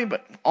everybody,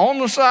 but on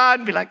the side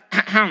and be like,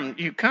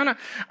 you kind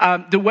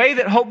of, the way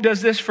that Hope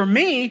does this for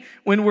me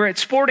when we're at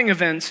sporting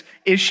events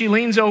is she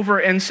leans over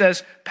and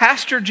says,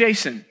 Pastor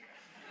Jason.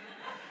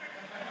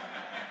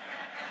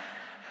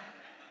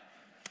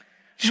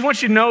 Just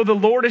want you to know the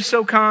Lord is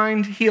so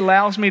kind. He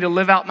allows me to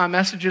live out my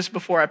messages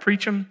before I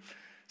preach them.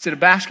 It's at a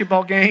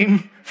basketball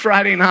game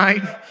Friday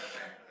night.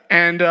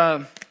 And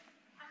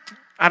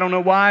I don't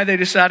know why they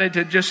decided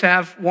to just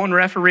have one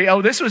referee.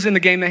 Oh, this was in the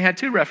game. They had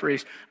two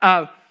referees.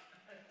 And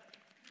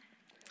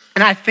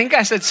I think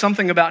I said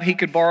something about he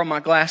could borrow my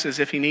glasses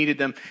if he needed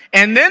them.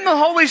 And then the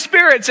Holy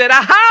Spirit said,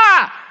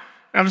 aha!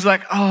 And I was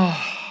like, oh.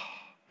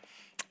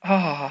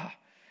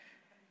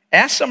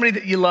 Ask somebody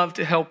that you love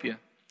to help you.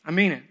 I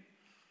mean it.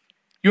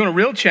 You want a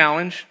real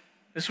challenge?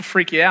 This will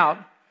freak you out.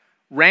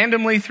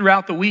 Randomly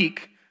throughout the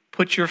week,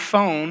 put your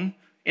phone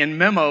in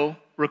memo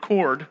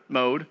record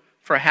mode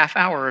for a half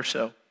hour or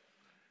so.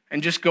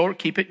 And just go,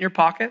 keep it in your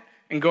pocket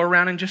and go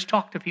around and just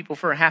talk to people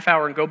for a half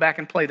hour and go back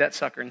and play that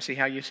sucker and see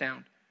how you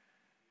sound.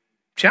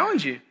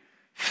 Challenge you.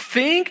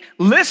 Think,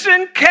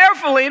 listen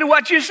carefully to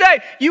what you say.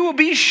 You will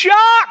be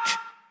shocked.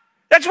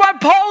 That's why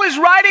Paul is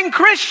writing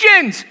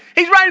Christians.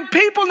 He's writing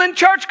people in the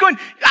church going,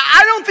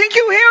 I don't think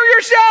you hear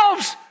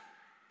yourselves.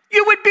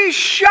 You would be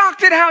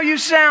shocked at how you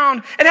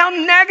sound, at how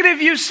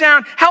negative you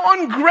sound, how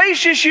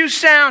ungracious you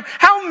sound,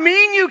 how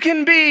mean you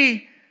can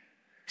be.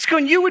 He's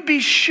going, you would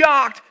be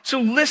shocked. So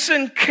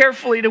listen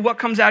carefully to what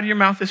comes out of your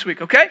mouth this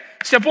week, okay?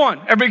 Step one,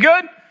 everybody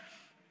good?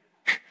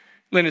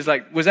 Linda's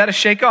like, was that a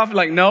shake off?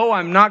 Like, no,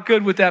 I'm not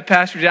good with that,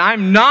 Pastor Jay.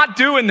 I'm not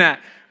doing that.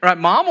 All right,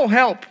 Mom will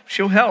help.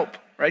 She'll help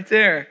right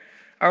there.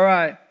 All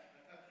right.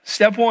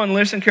 Step 1,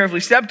 listen carefully.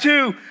 Step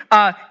 2,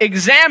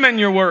 examine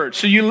your words.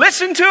 So you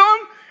listen to them,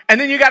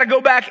 and then you got to go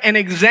back and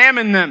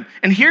examine them.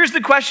 And here's the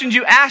questions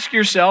you ask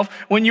yourself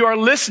when you are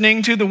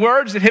listening to the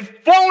words that have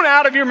flown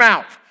out of your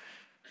mouth.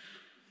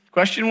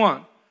 Question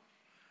 1,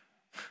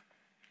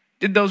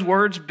 did those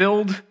words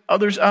build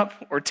others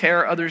up or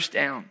tear others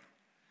down?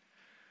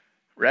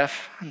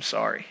 Ref, I'm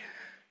sorry.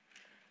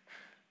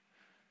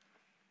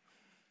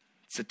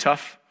 It's a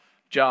tough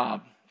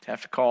job to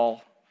have to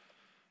call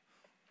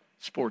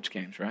sports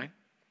games, right?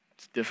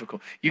 It's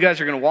difficult. You guys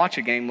are going to watch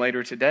a game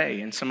later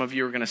today, and some of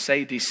you are going to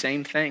say these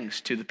same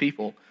things to the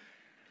people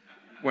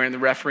wearing the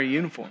referee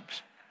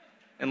uniforms.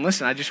 And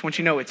listen, I just want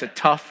you to know it's a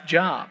tough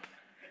job.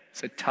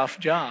 It's a tough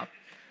job.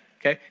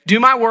 Okay? Do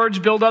my words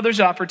build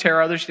others up or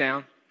tear others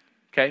down?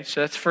 Okay,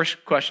 so that's the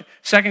first question.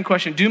 Second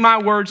question, do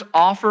my words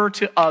offer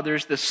to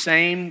others the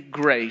same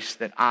grace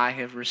that I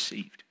have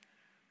received?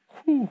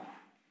 Whew.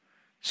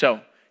 So,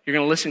 you're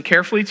going to listen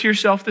carefully to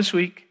yourself this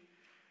week.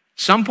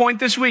 Some point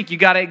this week, you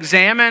got to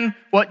examine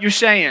what you're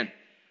saying.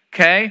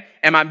 Okay?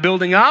 Am I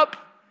building up?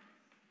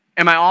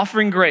 Am I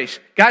offering grace?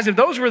 Guys, if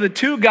those were the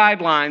 2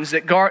 guidelines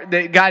that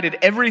guided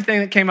everything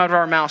that came out of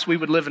our mouths, we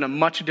would live in a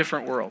much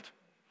different world.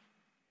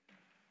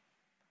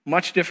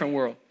 Much different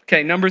world.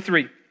 Okay, number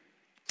 3.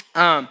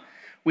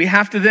 We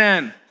have to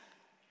then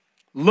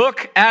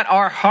look at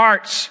our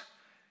hearts.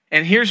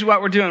 And here's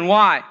what we're doing.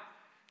 Why?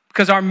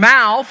 Because our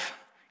mouth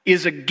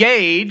is a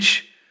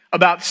gauge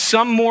about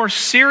some more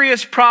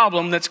serious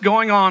problem that's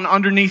going on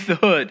underneath the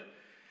hood.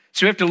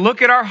 So we have to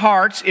look at our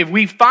hearts. If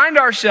we find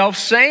ourselves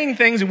saying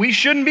things that we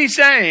shouldn't be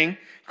saying,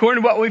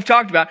 according to what we've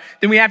talked about,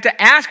 then we have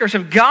to ask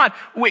ourselves, God,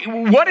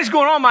 what is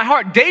going on in my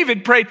heart?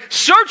 David prayed,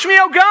 search me,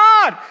 O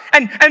God,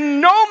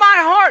 and know my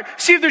heart.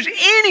 See if there's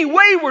any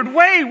wayward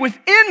way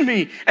within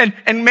me.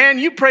 And man,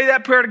 you pray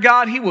that prayer to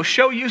God, He will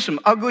show you some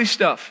ugly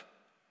stuff.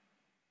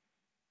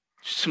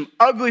 Some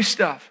ugly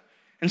stuff.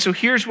 And so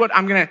here's what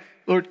I'm going to,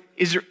 Lord,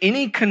 is there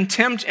any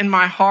contempt in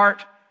my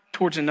heart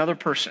towards another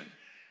person?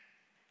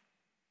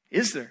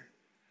 Is there?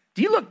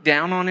 Do you look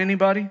down on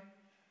anybody?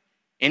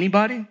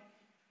 Anybody?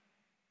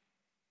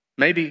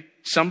 Maybe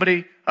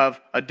somebody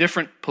of a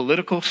different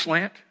political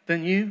slant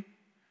than you? Do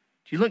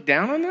you look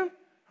down on them?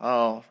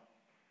 Oh,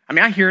 I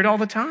mean, I hear it all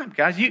the time,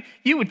 guys.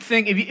 You would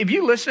think, if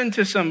you listen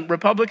to some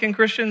Republican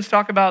Christians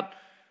talk about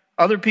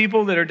other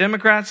people that are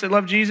Democrats that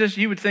love Jesus,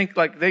 you would think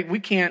like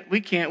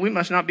we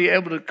must not be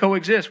able to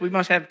coexist. We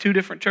must have 2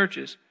 different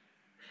churches.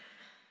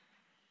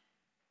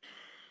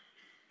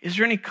 Is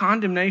there any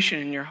condemnation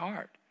in your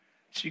heart?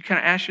 So you kind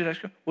of ask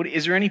yourself,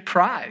 is there any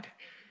pride?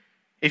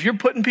 If you're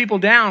putting people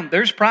down,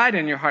 there's pride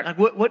in your heart. Like,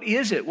 what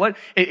is it? What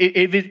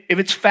if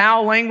it's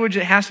foul language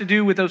that has to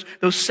do with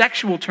those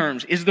sexual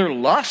terms? Is there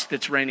lust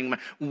that's reigning?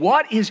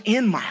 What is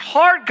in my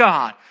heart,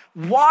 God?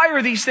 Why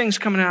are these things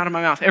coming out of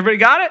my mouth? Everybody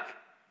got it?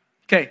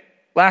 Okay,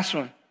 last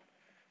one.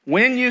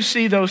 When you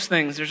see those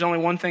things, there's only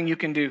one thing you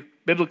can do,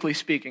 biblically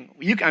speaking.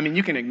 You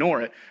can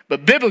ignore it,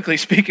 but biblically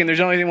speaking,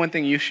 there's only one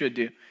thing you should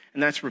do,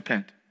 and that's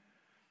repent.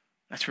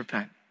 That's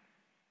repent.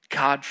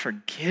 God,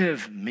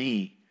 forgive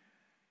me.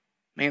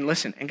 Man,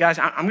 listen, and guys,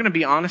 I'm going to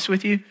be honest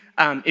with you.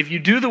 If you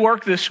do the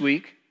work this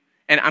week,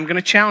 and I'm going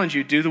to challenge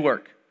you, do the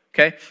work,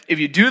 okay? If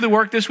you do the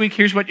work this week,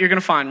 here's what you're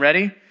going to find.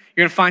 Ready? You're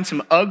going to find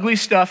some ugly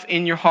stuff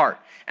in your heart.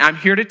 And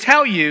I'm here to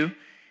tell you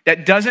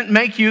that doesn't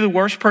make you the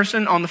worst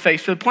person on the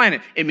face of the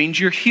planet. It means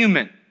you're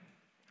human,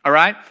 all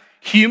right?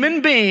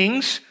 Human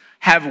beings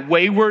have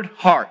wayward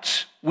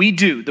hearts. We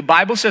do. The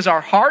Bible says our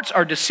hearts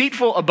are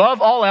deceitful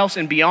above all else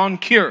and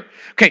beyond cure.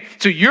 Okay,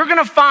 so you're going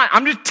to find,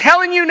 I'm just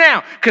telling you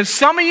now, because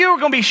some of you are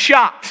going to be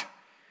shocked.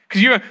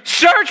 Because you're going to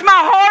search my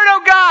heart,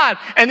 oh God.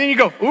 And then you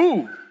go,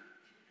 ooh.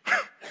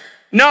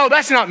 No,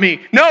 that's not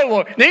me. No,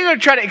 Lord. Then you're going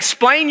to try to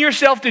explain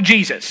yourself to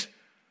Jesus.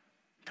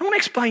 Don't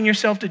explain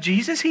yourself to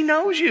Jesus. He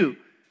knows you.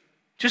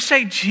 Just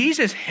say,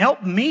 Jesus,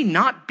 help me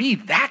not be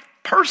that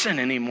person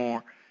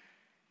anymore.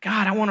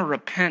 God, I want to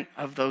repent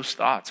of those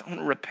thoughts. I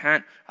want to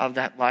repent of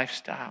that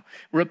lifestyle.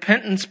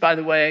 Repentance, by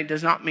the way,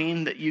 does not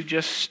mean that you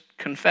just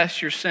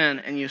confess your sin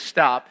and you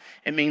stop.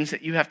 It means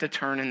that you have to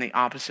turn in the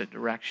opposite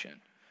direction.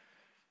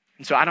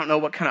 And so I don't know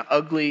what kind of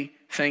ugly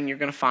thing you're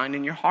going to find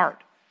in your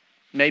heart.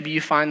 Maybe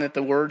you find that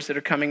the words that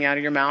are coming out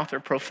of your mouth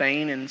are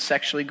profane and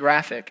sexually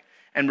graphic.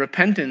 And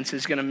repentance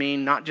is going to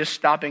mean not just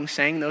stopping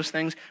saying those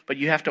things, but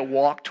you have to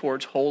walk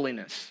towards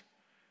holiness.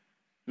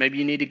 Maybe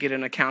you need to get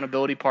an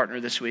accountability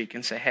partner this week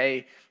and say,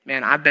 hey,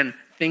 man, I've been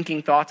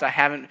thinking thoughts I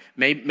haven't.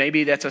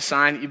 Maybe that's a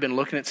sign that you've been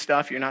looking at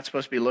stuff you're not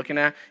supposed to be looking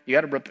at. You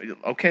got to,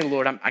 okay,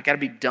 Lord, I got to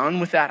be done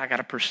with that. I got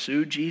to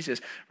pursue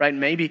Jesus, right?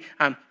 Maybe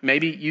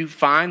you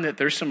find that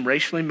there's some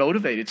racially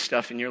motivated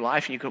stuff in your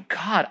life, and you go,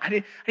 God, I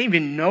didn't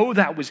even know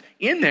that was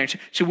in there.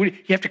 So you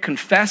have to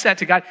confess that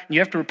to God, and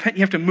you have to repent.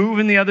 You have to move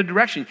in the other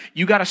direction.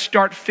 You got to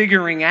start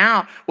figuring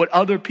out what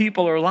other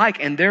people are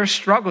like and their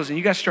struggles, and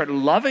you got to start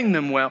loving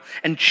them well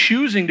and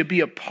choosing to be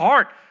a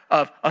part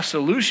of a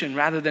solution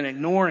rather than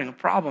ignoring a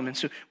problem. And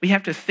so we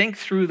have to think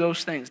through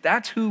those things.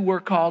 That's who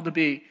we're called to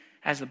be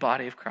as the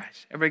body of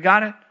Christ. Everybody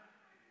got it?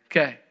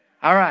 Okay.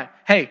 All right.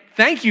 Hey,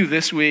 thank you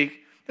this week.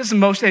 This is the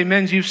most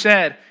amens you've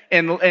said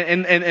in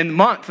the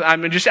month.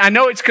 I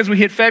know it's because we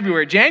hit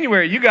February.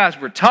 January, you guys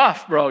were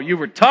tough, bro. You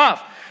were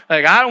tough.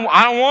 Like, I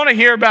don't want to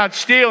hear about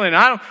stealing.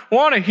 I don't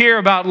want to hear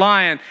about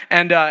lying.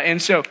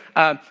 And so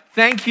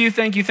thank you,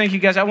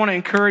 guys. I want to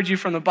encourage you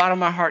from the bottom of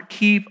my heart.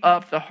 Keep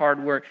up the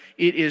hard work.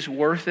 It is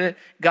worth it.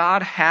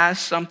 God has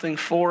something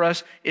for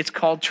us. It's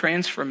called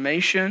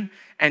transformation.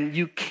 And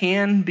you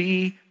can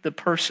be the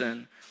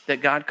person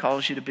that God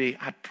calls you to be.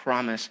 I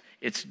promise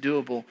it's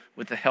doable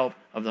with the help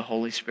of the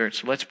Holy Spirit.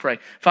 So let's pray.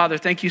 Father,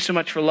 thank you so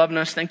much for loving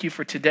us. Thank you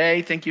for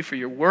today. Thank you for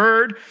your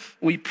word.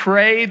 We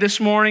pray this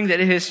morning that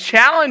it has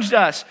challenged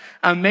us,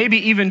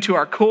 maybe even to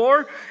our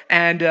core.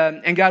 And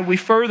God, we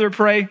further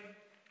pray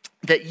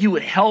that you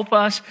would help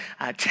us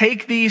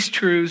take these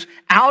truths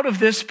out of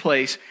this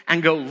place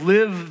and go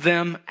live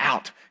them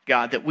out,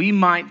 God, that we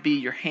might be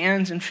your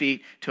hands and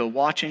feet to a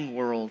watching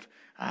world.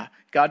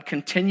 God,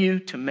 continue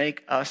to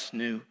make us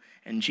new.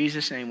 In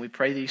Jesus' name, we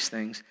pray these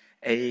things.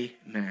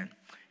 Amen.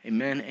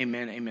 Amen,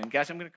 amen, amen. Guys, I'm going to